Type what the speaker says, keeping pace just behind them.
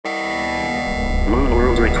Moon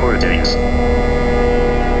World Recordings.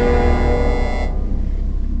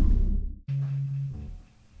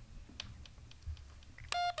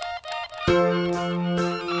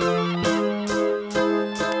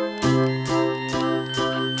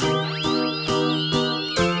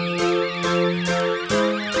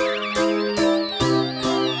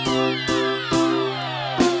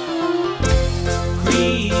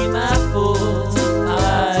 Cream apple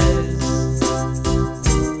pies,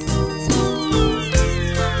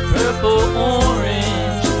 purple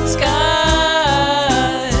orange skies.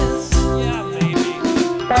 Yeah, baby.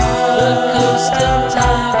 The coast of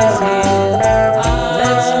time is here.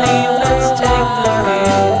 Let's leave, let's take the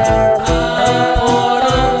lead. A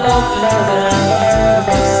portal opens and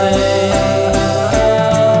you say,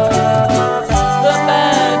 the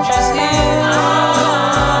badge is here.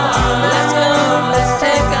 Let's go, let's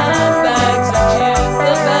take our bags and cheer.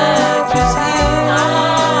 The badge is here.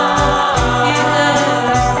 He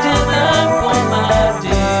has dinner for my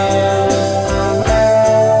dear.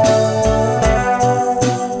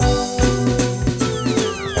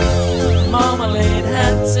 Marmalade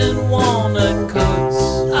hats and walnut coats.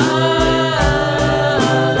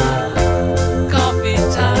 Coffee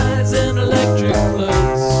ties and electric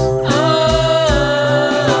floats.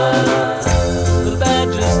 The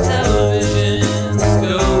Badger's television's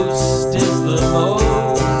ghost is the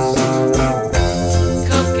most.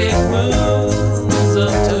 Cupcake moons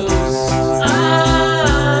of toast.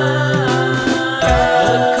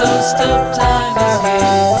 The coast of time is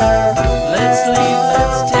here. Let's leave,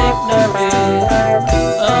 let's take no fear.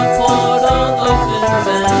 A portal opens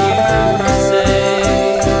and you say,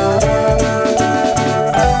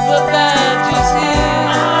 the badge is here.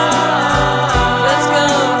 Let's go,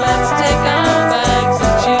 let's take our bags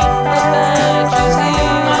and cheer. The badge is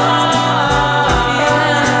here. He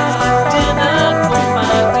has dinner for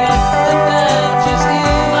my dear. The badge is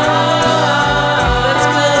here. Let's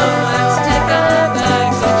go, let's take our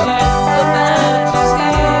bags and cheer. The badge is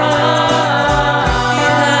here. He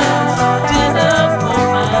has dinner for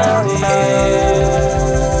my dear.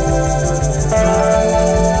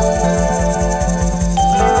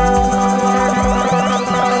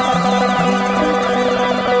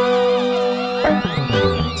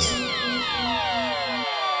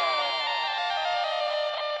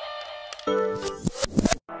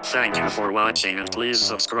 Thank you for watching and please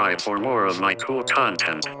subscribe for more of my cool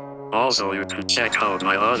content. Also, you can check out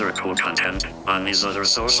my other cool content on these other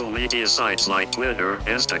social media sites like Twitter,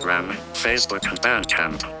 Instagram, Facebook, and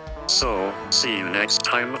Bandcamp. So, see you next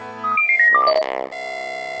time.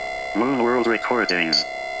 Moon World Recordings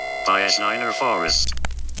by Eshniner Forest.